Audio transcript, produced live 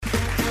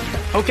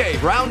Okay,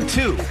 round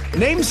two.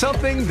 Name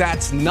something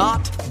that's not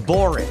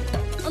boring.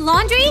 A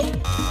laundry?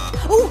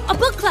 Ooh, a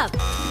book club.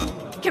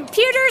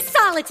 Computer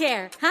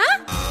solitaire,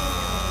 huh?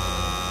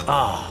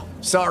 Ah,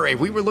 sorry,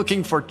 we were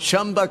looking for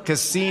Chumba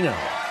Casino.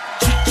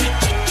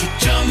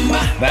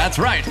 That's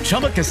right,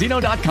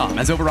 ChumbaCasino.com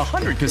has over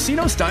 100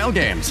 casino-style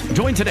games.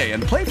 Join today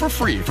and play for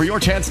free for your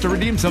chance to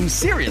redeem some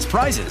serious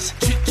prizes.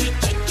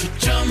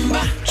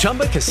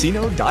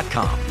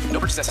 ChumbaCasino.com. No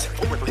purchase necessary.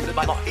 Void where prohibited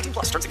by law. 18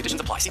 plus. Terms and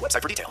conditions apply. See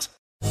website for details.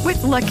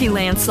 With Lucky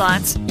Land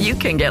Slots, you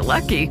can get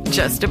lucky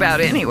just about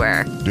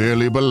anywhere.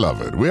 Dearly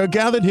beloved, we are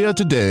gathered here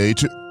today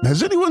to...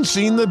 Has anyone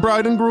seen the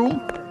bride and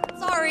groom?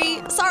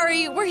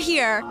 Sorry, we're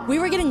here. We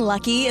were getting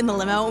lucky in the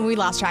limo and we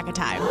lost track of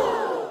time.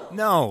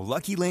 No,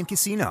 Lucky Land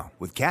Casino,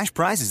 with cash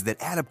prizes that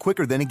add up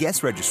quicker than a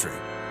guest registry.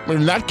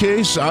 In that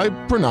case, I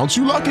pronounce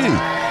you lucky.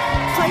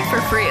 Play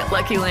for free at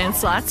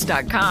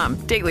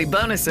LuckyLandSlots.com. Daily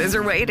bonuses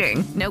are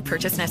waiting. No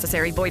purchase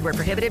necessary. Void where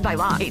prohibited by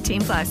law.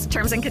 18 plus.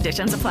 Terms and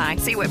conditions apply.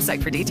 See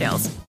website for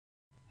details.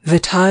 The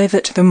Tithe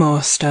at the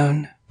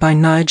Moorstone by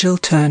Nigel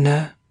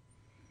Tourneur.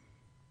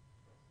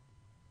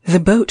 The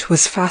boat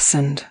was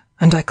fastened,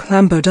 and I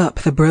clambered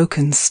up the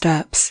broken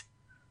steps.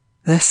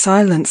 Their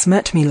silence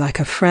met me like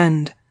a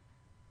friend.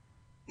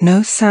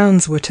 No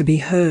sounds were to be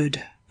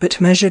heard, but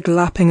measured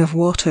lapping of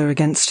water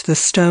against the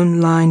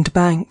stone-lined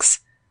banks,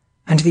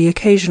 and the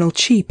occasional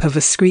cheep of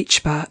a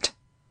screech-bat.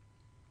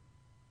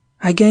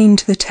 I gained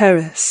the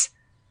terrace.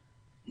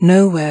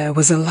 Nowhere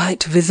was a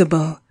light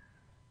visible.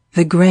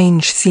 The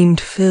grange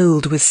seemed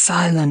filled with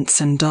silence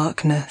and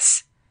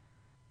darkness.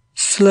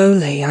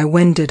 Slowly I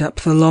wended up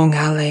the long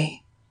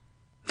alley.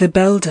 The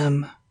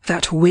beldam,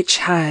 that witch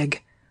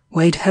hag,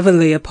 weighed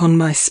heavily upon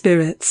my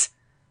spirits,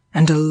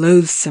 and a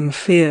loathsome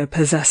fear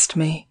possessed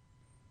me.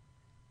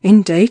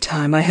 In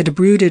daytime I had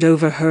brooded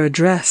over her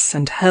address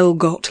and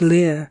hell-got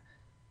leer,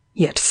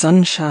 yet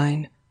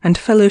sunshine, and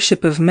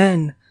fellowship of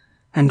men,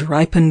 and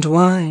ripened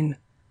wine,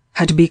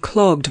 had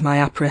beclogged my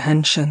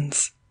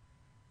apprehensions.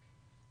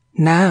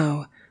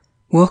 Now,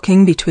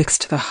 walking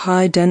betwixt the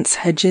high dense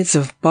hedges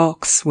of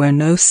box where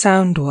no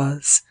sound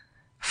was,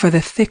 for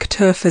the thick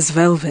turf as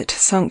velvet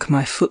sunk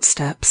my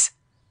footsteps,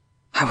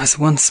 I was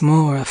once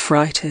more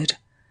affrighted.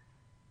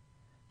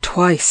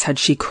 Twice had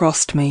she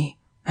crossed me,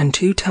 and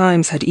 2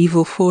 times had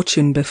evil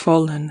fortune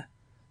befallen,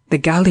 the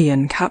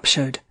galleon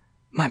captured,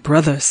 my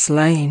brother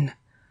slain.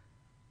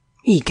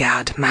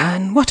 Egad,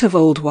 man, what of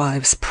old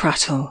wives'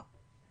 prattle?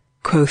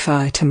 Quoth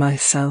I to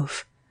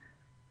myself.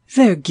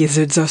 Their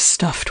gizzards are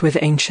stuffed with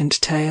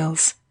ancient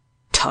tales.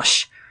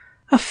 Tush!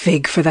 A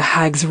fig for the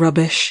hag's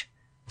rubbish!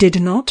 Did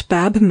not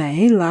Bab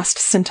May last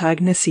St.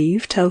 Agnes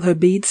Eve tell her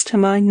beads to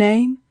my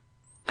name?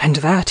 And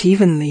that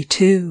evenly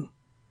too.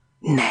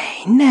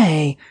 Nay,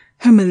 nay,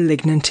 her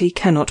malignity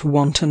cannot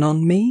wanton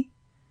on me.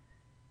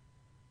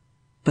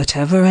 But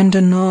ever and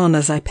anon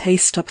as I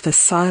paced up the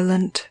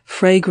silent,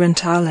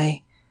 fragrant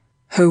alley,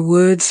 her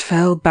words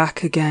fell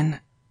back again,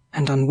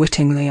 and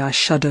unwittingly I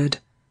shuddered.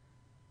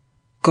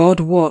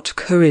 God wot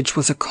courage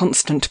was a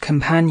constant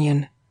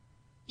companion,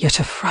 yet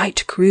a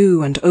fright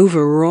grew and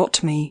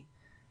overwrought me.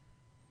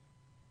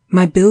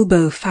 My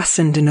bilbo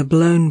fastened in a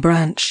blown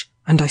branch,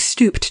 and I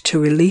stooped to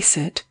release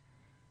it.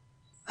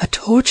 A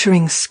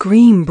torturing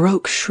scream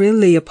broke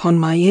shrilly upon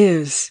my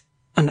ears,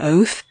 an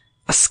oath,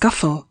 a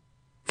scuffle,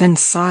 then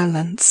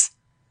silence.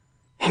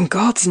 In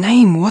God's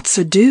name, what's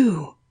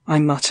ado? I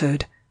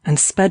muttered, and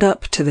sped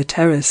up to the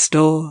terrace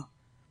door.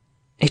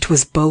 It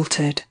was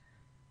bolted.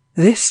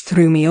 This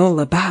threw me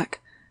all aback,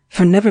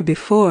 for never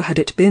before had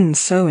it been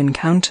so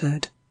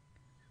encountered.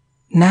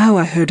 Now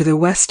I heard the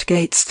west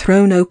gates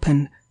thrown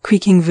open,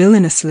 creaking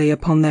villainously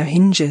upon their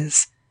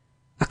hinges,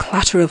 a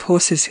clatter of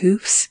horses'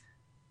 hoofs,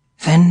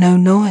 then no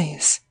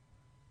noise.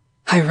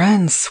 I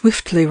ran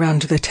swiftly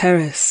round the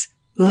terrace,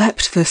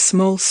 leapt the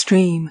small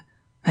stream,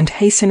 and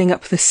hastening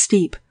up the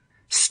steep,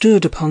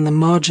 stood upon the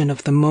margin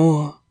of the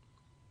moor.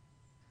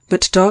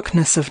 But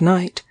darkness of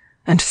night,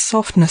 and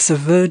softness of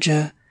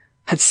verdure,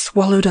 had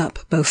swallowed up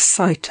both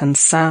sight and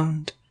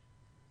sound.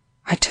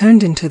 I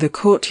turned into the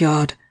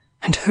courtyard,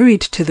 and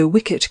hurried to the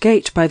wicket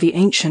gate by the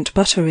ancient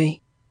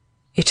buttery.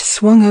 It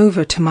swung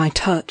over to my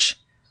touch,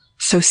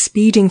 so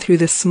speeding through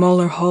the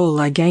smaller hall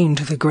I gained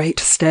the great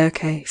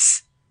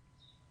staircase.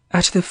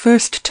 At the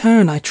first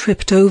turn I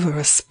tripped over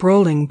a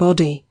sprawling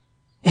body.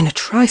 In a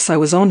trice I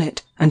was on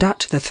it, and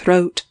at the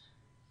throat.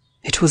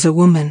 It was a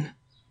woman.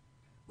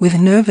 With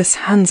nervous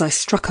hands I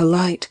struck a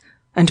light,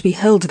 and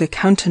beheld the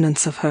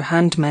countenance of her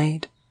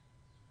handmaid.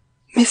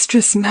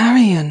 "Mistress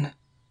Marian,"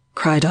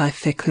 cried I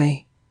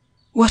thickly,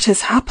 "what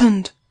has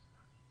happened?"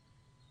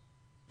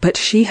 But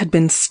she had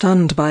been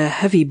stunned by a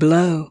heavy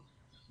blow,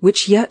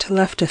 which yet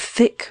left a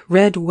thick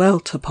red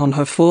welt upon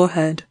her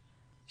forehead.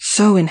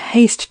 So in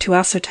haste to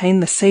ascertain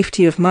the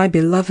safety of my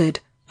beloved,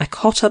 I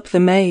caught up the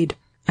maid,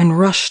 and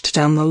rushed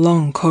down the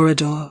long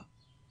corridor.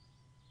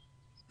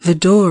 The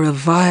door of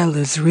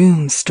Viola's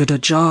room stood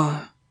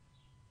ajar.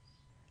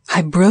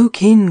 I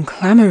broke in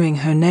clamouring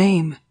her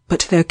name,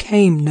 but there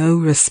came no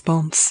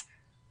response.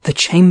 The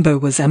chamber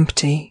was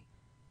empty.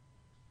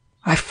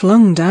 I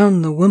flung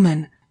down the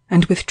woman,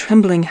 and with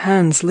trembling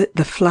hands lit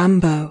the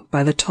flambeau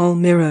by the tall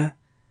mirror.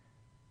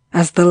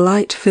 As the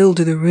light filled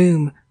the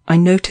room, I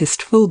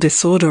noticed full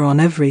disorder on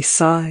every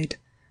side.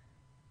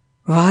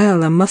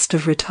 Viola must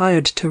have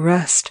retired to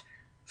rest,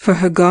 for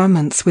her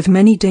garments with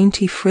many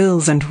dainty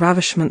frills and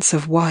ravishments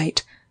of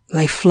white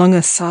lay flung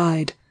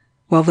aside,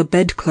 while the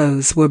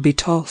bedclothes were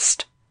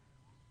betossed.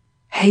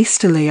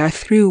 Hastily I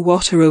threw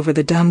water over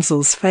the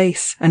damsel's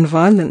face, and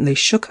violently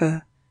shook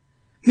her.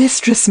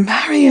 "Mistress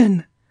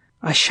Marian!"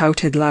 I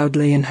shouted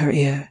loudly in her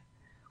ear.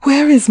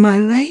 "Where is my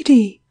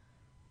lady?"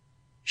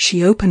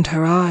 She opened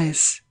her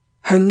eyes,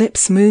 her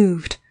lips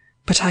moved,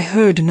 but I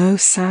heard no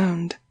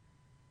sound.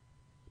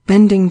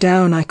 Bending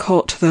down I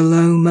caught the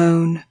low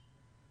moan,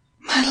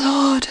 "My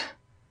lord!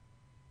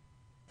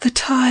 The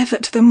tithe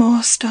at the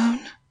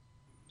Moorstone!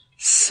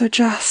 Sir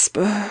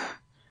Jasper!"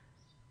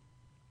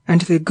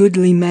 And the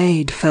goodly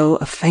maid fell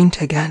a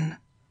faint again.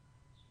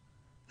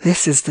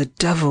 This is the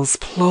devil's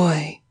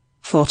ploy,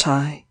 thought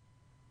I.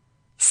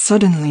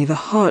 Suddenly the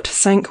heart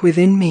sank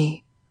within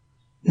me.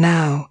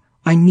 Now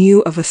I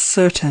knew of a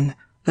certain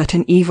that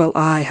an evil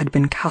eye had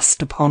been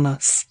cast upon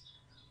us.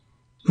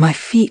 My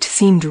feet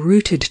seemed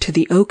rooted to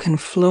the oaken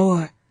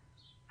floor.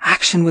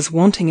 Action was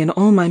wanting in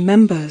all my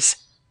members.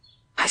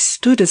 I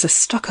stood as a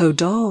stucco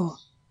doll.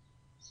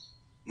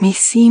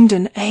 Meseemed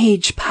an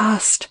age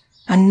passed,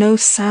 and no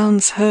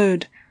sounds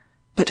heard,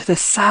 but the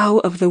sough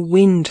of the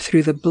wind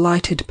through the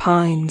blighted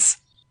pines,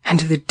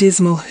 and the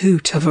dismal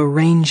hoot of a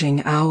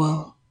ranging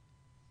owl.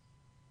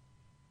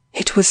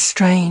 It was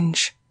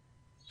strange.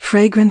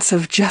 Fragrance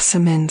of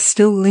jessamine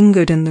still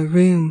lingered in the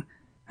room,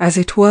 as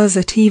it was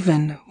at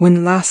even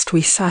when last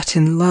we sat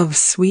in love's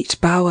sweet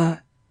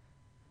bower.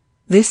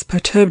 This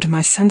perturbed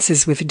my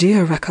senses with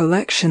dear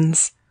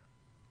recollections,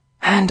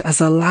 and as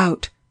a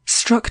lout,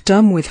 struck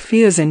dumb with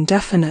fears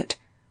indefinite,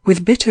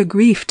 with bitter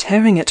grief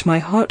tearing at my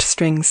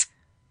heartstrings,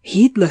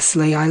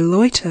 heedlessly I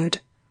loitered.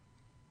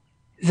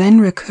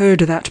 Then recurred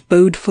that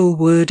bodeful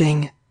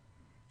wording,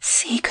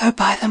 "Seek her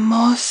by the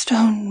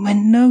Moorstone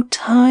when no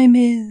time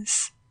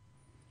is,"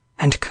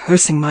 and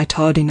cursing my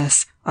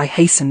tardiness, I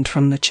hastened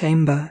from the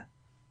chamber.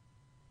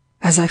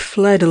 As I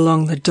fled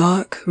along the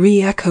dark,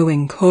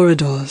 re-echoing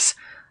corridors,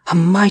 a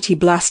mighty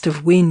blast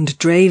of wind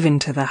drave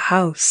into the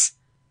house,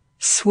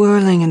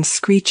 swirling and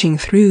screeching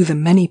through the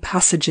many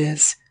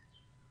passages.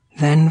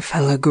 Then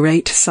fell a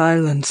great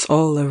silence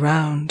all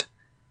around,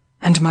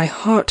 and my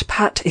heart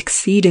pat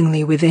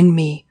exceedingly within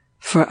me,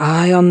 for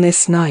I on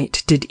this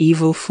night did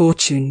evil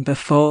fortune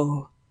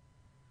befall.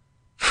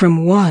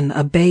 From one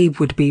a babe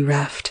would be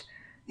reft,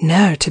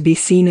 ne'er to be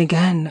seen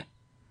again.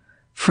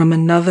 From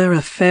another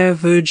a fair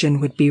virgin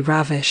would be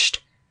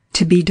ravished,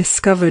 to be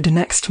discovered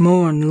next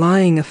morn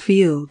lying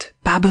afield,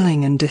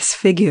 babbling and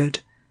disfigured.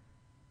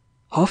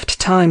 Oft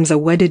times a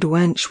wedded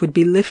wench would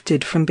be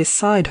lifted from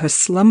beside her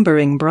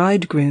slumbering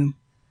bridegroom,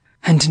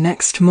 and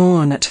next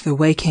morn at the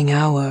waking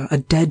hour a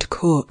dead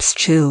corpse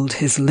chilled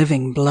his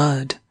living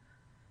blood.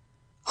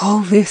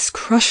 All this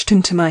crushed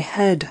into my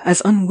head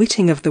as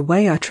unwitting of the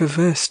way I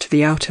traversed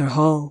the outer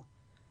hall.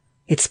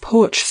 Its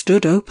porch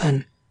stood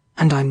open,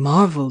 and I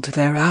marvelled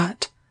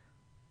thereat.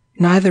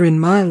 Neither in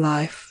my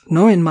life,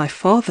 nor in my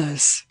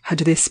father's, had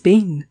this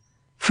been,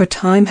 for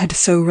time had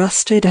so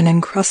rusted and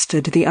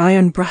encrusted the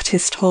iron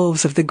bratticed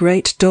halves of the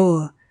great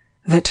door,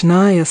 that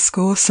nigh a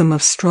scoresome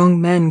of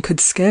strong men could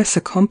scarce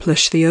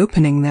accomplish the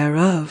opening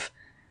thereof.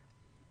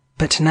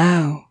 But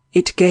now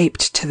it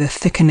gaped to the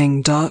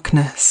thickening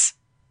darkness.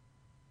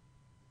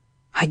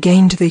 I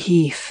gained the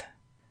heath.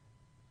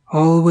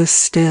 All was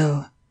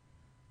still.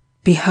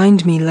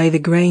 Behind me lay the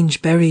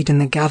grange buried in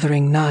the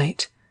gathering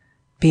night,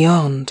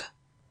 beyond,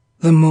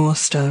 the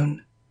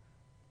Moorstone.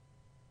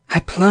 I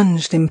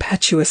plunged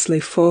impetuously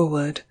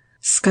forward,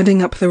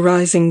 scudding up the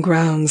rising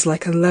grounds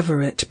like a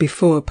leveret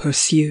before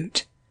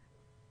pursuit.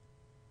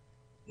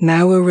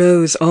 Now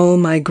arose all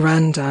my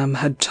grandam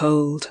had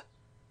told.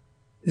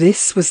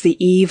 This was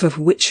the eve of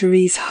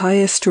witchery's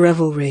highest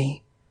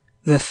revelry,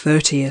 the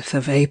 30th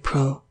of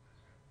April.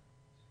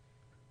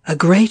 A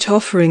great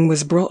offering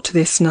was brought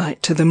this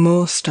night to the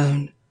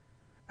Moorstone.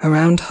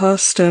 Around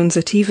hearthstones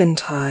at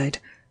eventide,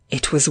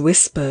 it was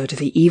whispered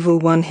the evil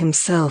one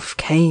himself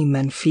came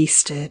and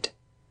feasted.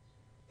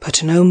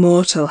 But no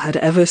mortal had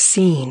ever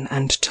seen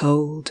and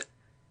told.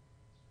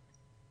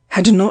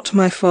 Had not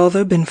my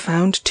father been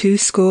found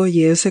 20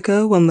 years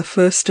ago on the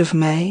 1st of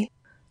May,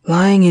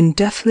 lying in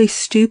deathly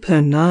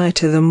stupor nigh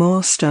to the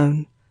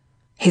Moorstone,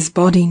 his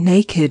body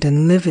naked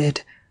and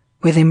livid,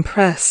 with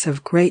impress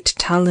of great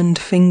taloned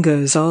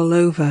fingers all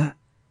over,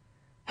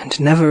 and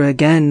never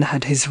again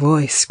had his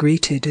voice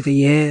greeted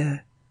the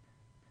ear.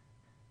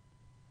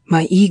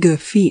 My eager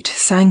feet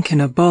sank in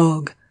a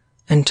bog,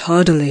 and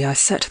tardily I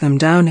set them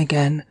down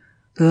again,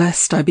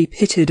 lest I be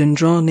pitted and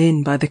drawn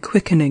in by the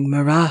quickening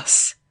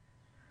morass.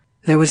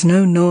 There was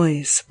no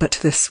noise but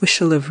the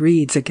swishel of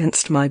reeds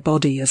against my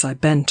body as I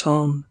bent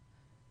on.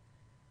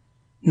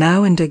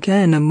 Now and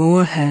again a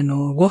moorhen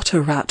or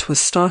water rat was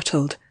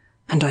startled,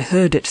 and I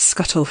heard it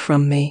scuttle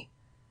from me.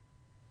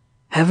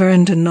 Ever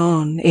and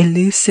anon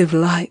elusive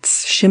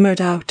lights shimmered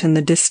out in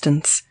the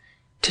distance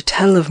to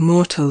tell of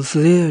mortals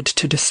lured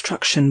to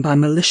destruction by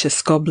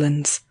malicious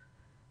goblins,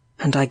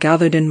 and I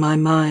gathered in my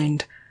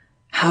mind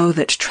how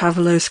that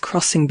travellers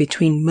crossing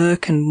between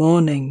murk and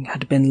morning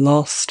had been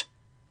lost,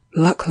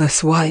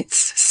 luckless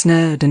wights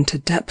snared into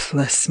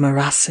depthless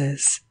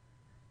morasses.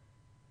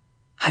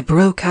 I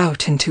broke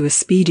out into a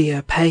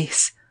speedier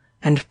pace,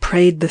 and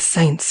prayed the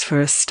saints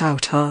for a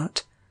stout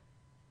heart.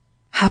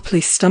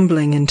 Haply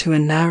stumbling into a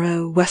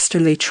narrow,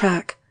 westerly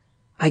track,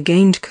 I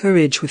gained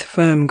courage with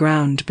firm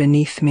ground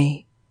beneath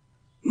me.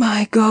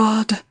 "My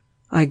God,"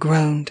 I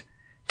groaned,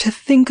 "to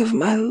think of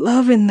my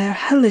love in their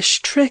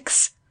hellish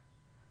tricks!"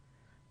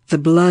 The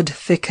blood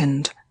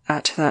thickened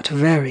at that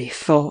very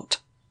thought.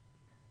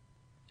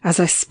 As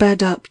I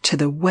sped up to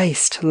the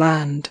waste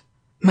land,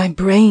 my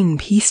brain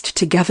pieced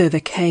together the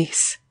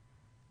case.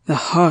 The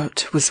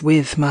heart was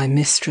with my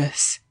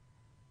mistress.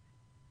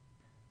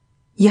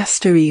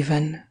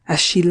 Yestereven, as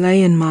she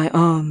lay in my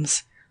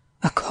arms,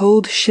 a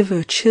cold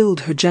shiver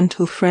chilled her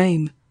gentle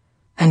frame,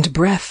 and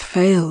breath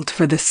failed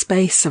for the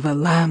space of a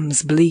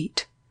lamb's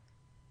bleat.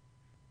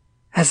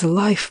 As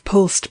life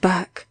pulsed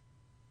back,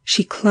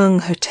 she clung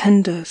her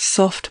tender,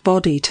 soft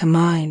body to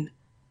mine.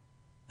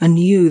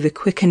 Anew the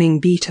quickening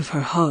beat of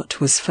her heart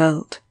was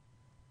felt,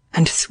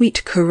 and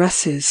sweet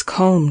caresses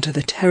calmed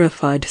the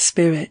terrified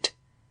spirit.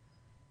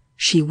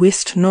 She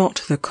wist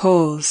not the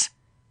cause,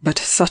 but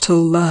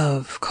subtle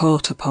love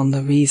caught upon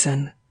the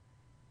reason.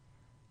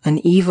 An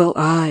evil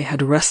eye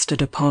had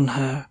rested upon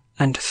her,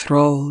 and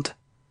thralled.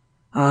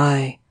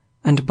 Aye,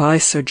 and by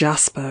Sir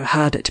Jasper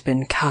had it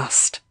been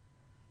cast.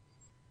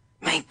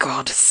 "May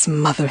God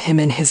smother him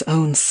in his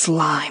own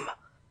slime,"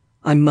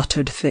 I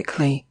muttered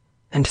thickly,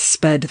 and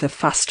sped the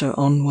faster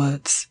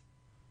onwards.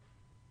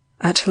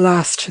 At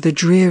last the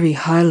dreary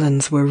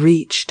highlands were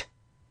reached.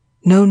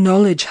 No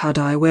knowledge had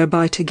I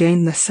whereby to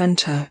gain the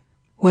centre,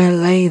 where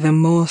lay the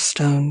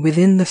Moorstone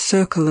within the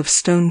circle of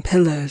stone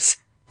pillars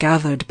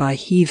gathered by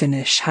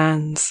heathenish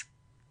hands.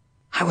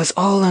 I was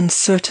all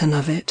uncertain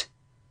of it.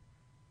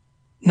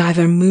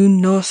 Neither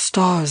moon nor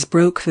stars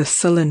broke the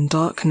sullen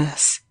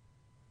darkness.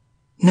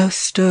 No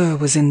stir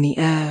was in the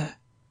air.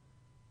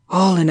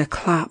 All in a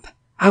clap,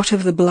 out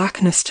of the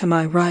blackness to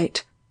my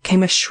right,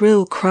 came a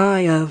shrill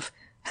cry of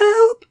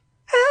 "Help!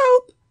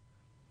 Help!"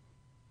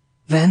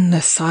 Then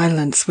the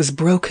silence was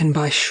broken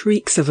by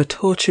shrieks of a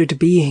tortured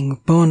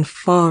being borne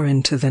far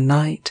into the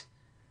night.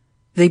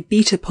 They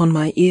beat upon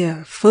my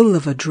ear full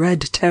of a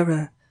dread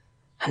terror,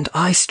 and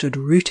I stood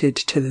rooted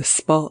to the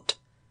spot.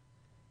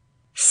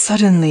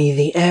 Suddenly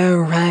the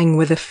air rang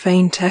with a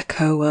faint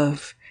echo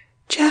of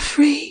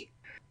 "Geoffrey!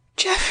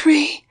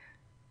 Geoffrey!"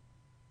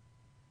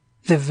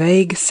 The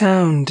vague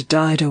sound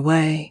died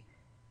away,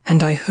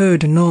 and I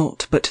heard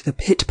naught but the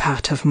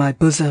pit-pat of my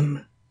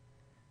bosom.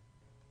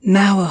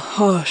 Now a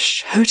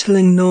harsh,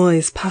 hurtling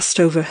noise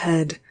passed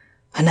overhead,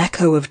 an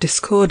echo of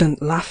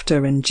discordant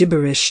laughter and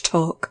gibberish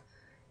talk.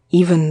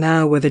 Even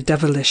now were the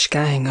devilish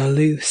gang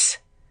aloose.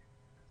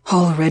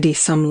 Already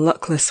some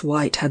luckless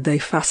wight had they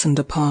fastened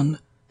upon,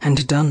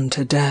 and done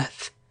to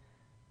death.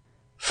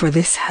 For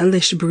this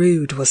hellish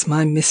brood was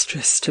my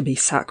mistress to be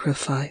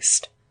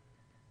sacrificed.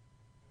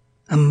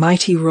 A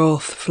mighty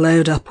wrath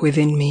flared up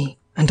within me,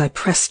 and I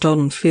pressed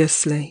on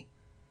fiercely.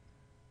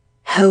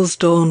 Hell's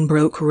dawn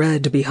broke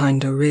red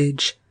behind a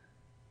ridge.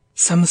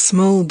 Some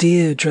small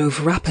deer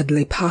drove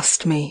rapidly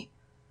past me.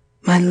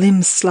 My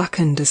limbs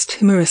slackened as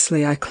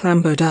timorously I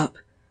clambered up,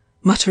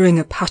 muttering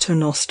a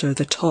paternoster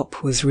the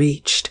top was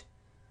reached.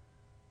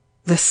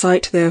 The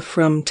sight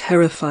therefrom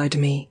terrified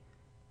me,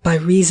 by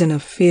reason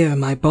of fear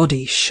my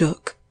body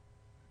shook.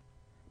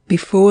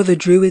 Before the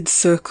druid's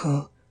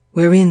circle,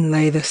 wherein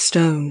lay the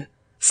stone,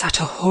 sat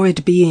a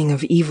horrid being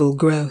of evil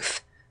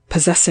growth,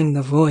 possessing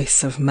the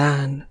voice of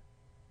man.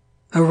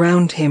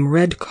 Around him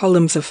red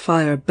columns of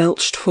fire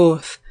belched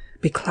forth,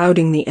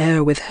 beclouding the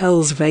air with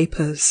hell's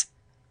vapours.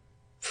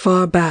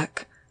 Far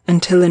back,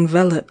 until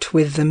enveloped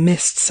with the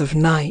mists of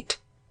night,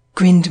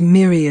 grinned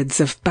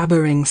myriads of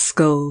babbering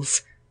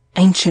skulls,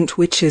 ancient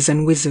witches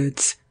and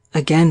wizards,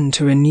 again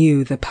to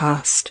renew the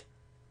past.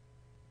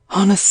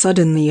 On a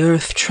sudden the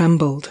earth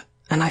trembled,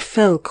 and I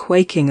fell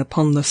quaking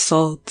upon the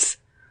sods.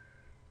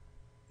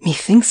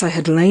 Methinks I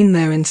had lain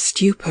there in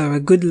stupor a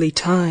goodly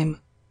time,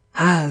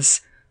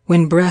 as,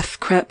 when breath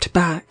crept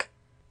back,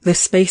 the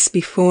space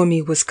before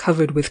me was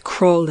covered with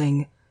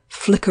crawling,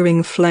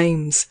 flickering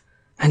flames,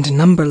 and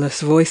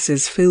numberless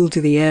voices filled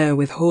the air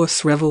with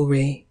hoarse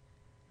revelry.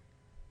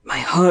 My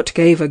heart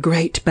gave a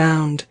great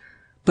bound,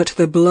 but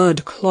the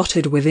blood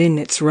clotted within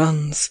its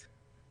runs,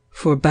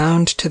 for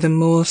bound to the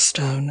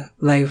Moorstone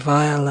lay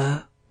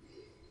Viola.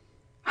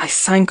 I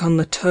sank on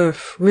the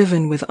turf,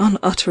 riven with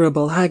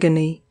unutterable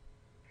agony.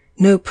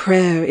 No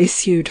prayer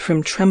issued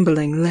from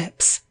trembling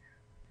lips.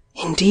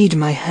 Indeed,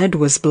 my head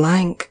was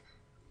blank.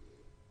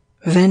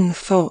 Then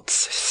thoughts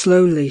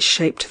slowly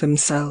shaped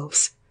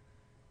themselves.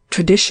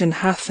 Tradition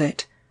hath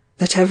it,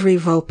 that every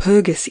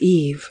Walpurgis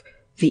Eve,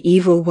 the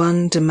evil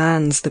one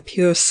demands the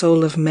pure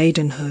soul of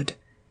maidenhood,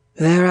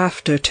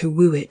 thereafter to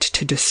woo it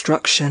to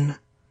destruction.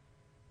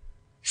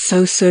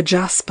 So Sir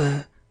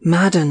Jasper,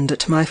 maddened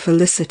at my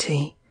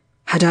felicity,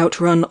 had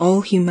outrun all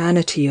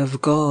humanity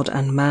of God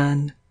and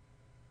man.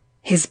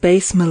 His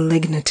base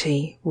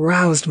malignity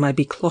roused my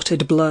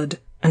beclotted blood,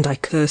 and I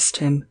cursed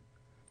him.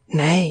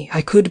 Nay,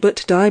 I could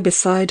but die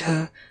beside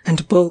her,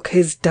 and balk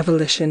his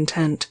devilish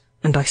intent,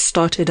 and I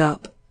started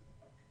up.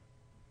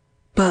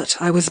 But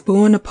I was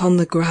borne upon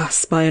the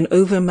grass by an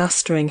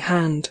overmastering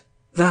hand,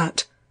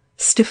 that,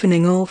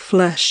 stiffening all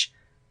flesh,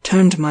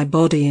 turned my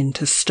body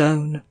into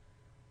stone.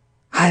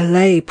 I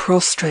lay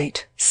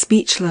prostrate,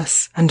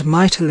 speechless, and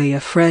mightily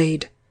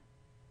afraid.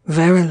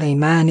 Verily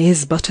man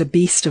is but a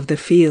beast of the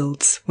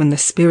fields, when the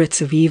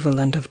spirits of evil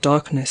and of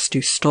darkness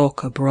do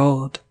stalk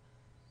abroad.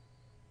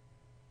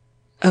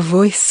 A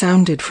voice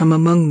sounded from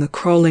among the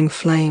crawling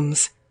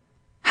flames.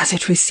 As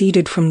it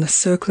receded from the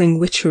circling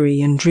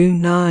witchery and drew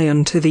nigh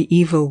unto the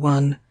evil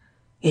one,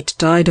 it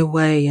died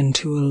away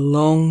into a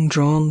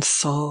long-drawn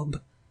sob.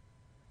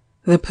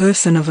 The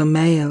person of a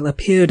male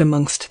appeared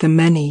amongst the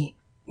many,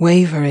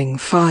 wavering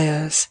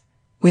fires.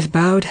 With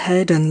bowed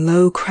head and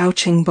low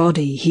crouching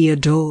body he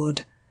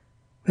adored.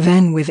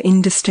 Then with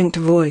indistinct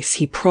voice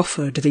he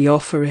proffered the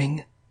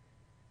offering.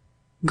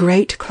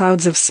 Great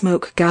clouds of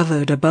smoke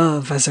gathered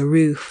above as a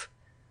roof.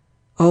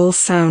 All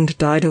sound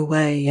died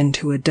away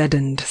into a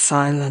deadened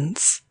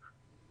silence.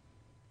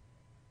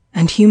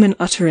 And human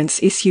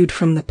utterance issued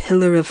from the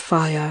pillar of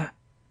fire,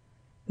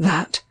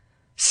 that,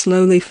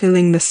 slowly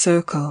filling the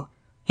circle,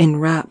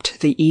 enwrapped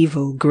the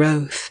evil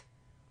growth.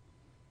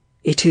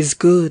 It is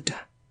good,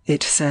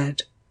 it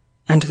said,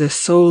 and the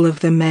soul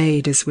of the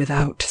maid is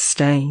without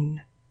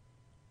stain.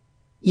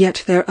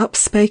 Yet there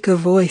upspake a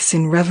voice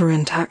in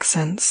reverent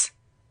accents.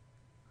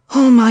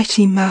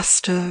 Almighty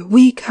Master,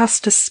 we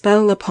cast a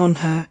spell upon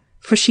her,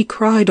 for she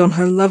cried on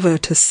her lover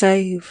to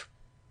save.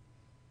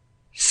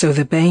 So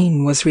the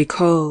bane was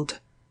recalled,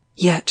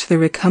 yet the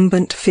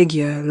recumbent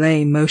figure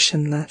lay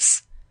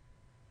motionless.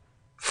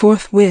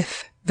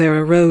 Forthwith there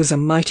arose a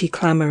mighty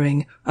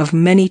clamouring of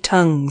many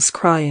tongues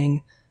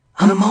crying,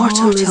 A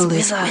mortal is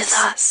with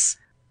us.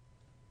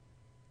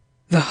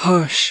 The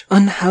harsh,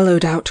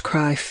 unhallowed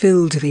outcry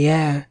filled the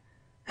air,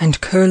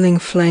 and curling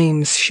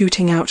flames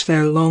shooting out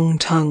their long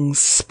tongues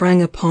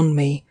sprang upon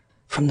me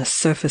from the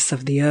surface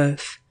of the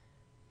earth.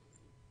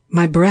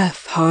 My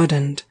breath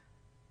hardened,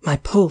 my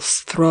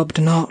pulse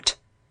throbbed not,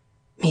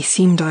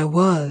 meseemed I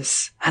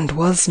was, and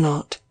was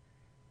not.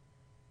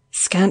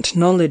 Scant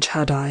knowledge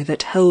had I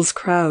that hell's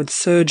crowd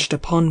surged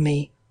upon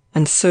me,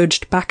 and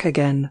surged back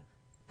again,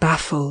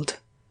 baffled.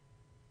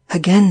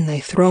 Again they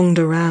thronged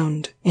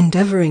around,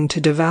 endeavouring to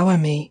devour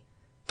me,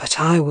 but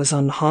I was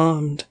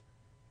unharmed.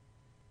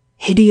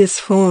 Hideous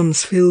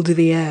forms filled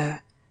the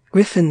air,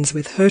 griffins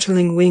with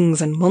hurtling wings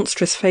and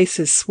monstrous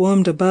faces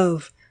swarmed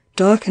above,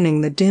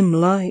 darkening the dim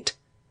light.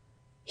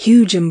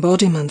 Huge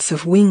embodiments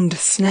of winged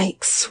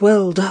snakes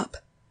swelled up,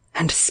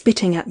 and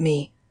spitting at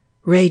me,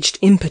 raged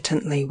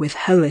impotently with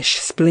hellish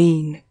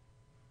spleen.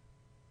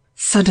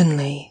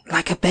 Suddenly,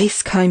 like a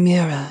base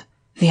chimera,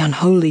 the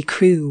unholy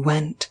crew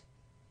went.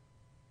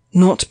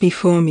 Not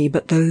before me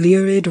but the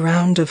lurid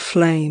round of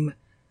flame,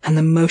 and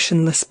the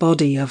motionless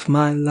body of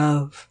my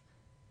love.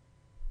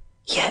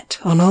 Yet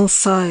on all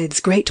sides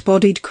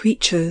great-bodied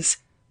creatures,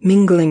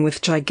 mingling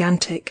with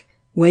gigantic,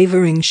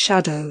 wavering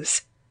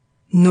shadows,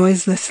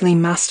 noiselessly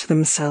massed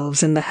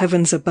themselves in the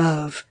heavens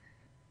above,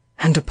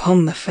 and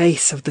upon the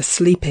face of the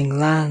sleeping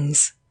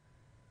lands.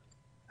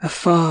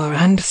 Afar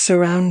and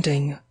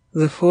surrounding,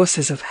 the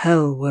forces of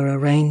hell were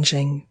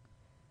arranging.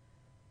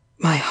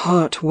 My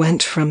heart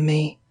went from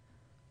me,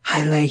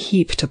 I lay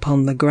heaped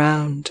upon the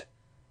ground.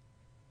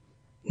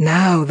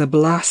 Now the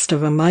blast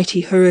of a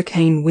mighty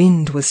hurricane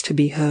wind was to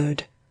be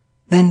heard,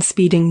 then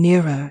speeding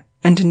nearer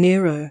and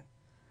nearer.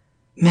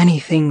 Many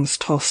things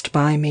tossed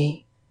by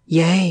me,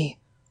 yea,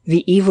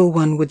 the evil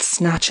one would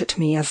snatch at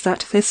me as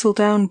that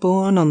thistledown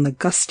borne on the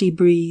gusty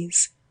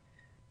breeze.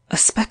 A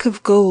speck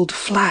of gold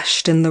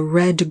flashed in the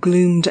red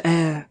gloomed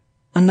air,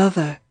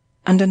 another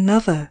and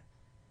another,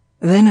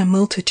 then a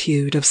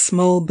multitude of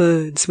small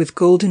birds with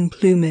golden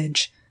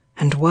plumage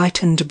and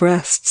whitened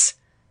breasts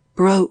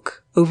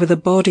broke over the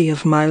body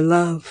of my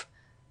love,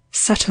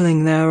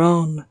 settling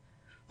thereon,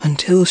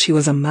 until she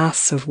was a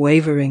mass of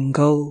wavering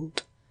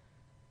gold.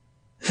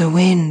 The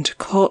wind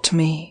caught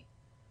me.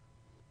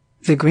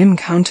 The grim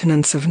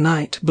countenance of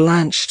night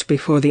blanched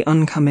before the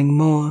oncoming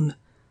morn.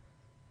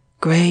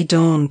 Grey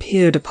dawn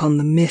peered upon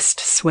the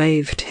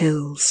mist-swathed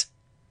hills.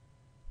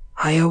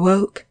 I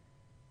awoke.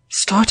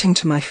 Starting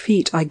to my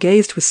feet, I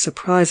gazed with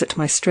surprise at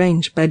my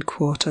strange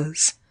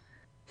bed-quarters.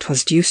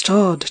 'Twas deuced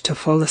odd to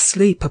fall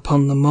asleep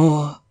upon the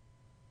moor.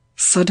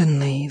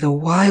 Suddenly the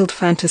wild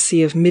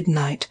fantasy of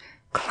midnight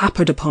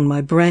clappered upon my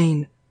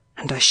brain,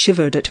 and I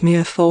shivered at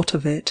mere thought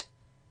of it.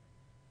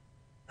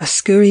 A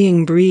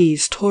scurrying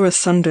breeze tore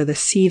asunder the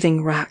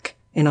seething wrack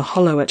in a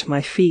hollow at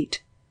my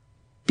feet.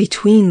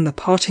 Between the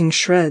parting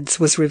shreds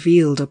was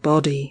revealed a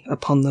body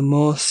upon the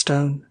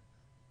Moorstone.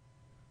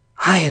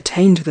 I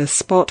attained the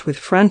spot with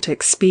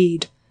frantic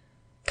speed.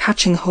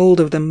 Catching hold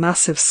of the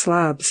massive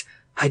slabs,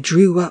 I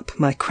drew up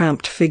my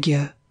cramped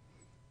figure.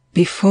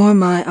 Before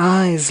my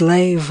eyes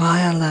lay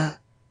Viola,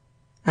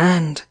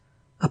 and,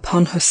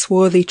 upon her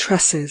swarthy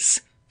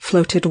tresses,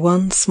 floated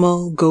one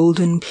small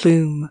golden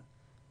plume.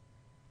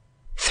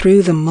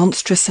 Through the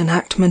monstrous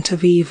enactment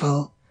of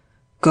evil,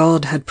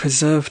 God had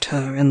preserved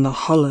her in the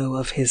hollow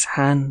of his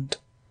hand.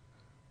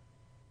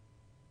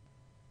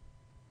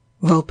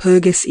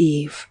 Walpurgis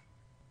Eve,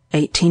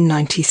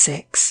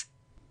 1896.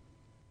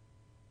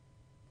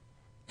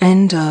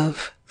 End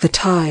of The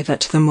Tithe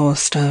at the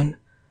Moorstone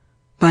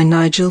by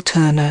Nigel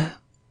Tourneur.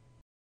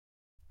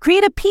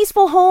 Create a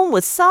peaceful home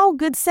with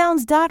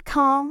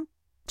SolGoodSounds.com.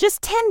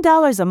 Just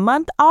 $10 a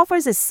month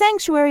offers a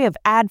sanctuary of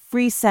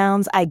ad-free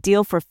sounds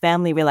ideal for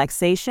family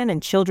relaxation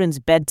and children's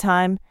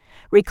bedtime.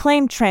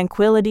 Reclaim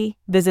tranquility.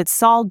 Visit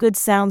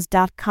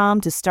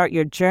SolGoodSounds.com to start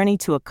your journey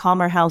to a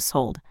calmer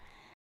household.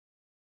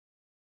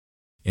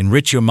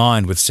 Enrich your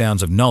mind with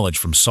sounds of knowledge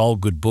from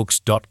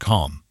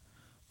SoulGoodBooks.com.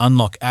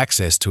 Unlock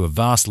access to a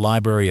vast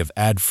library of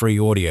ad-free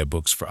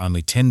audiobooks for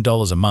only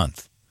 $10 a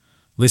month.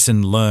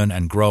 Listen, learn,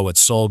 and grow at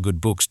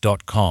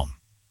SoulGoodBooks.com.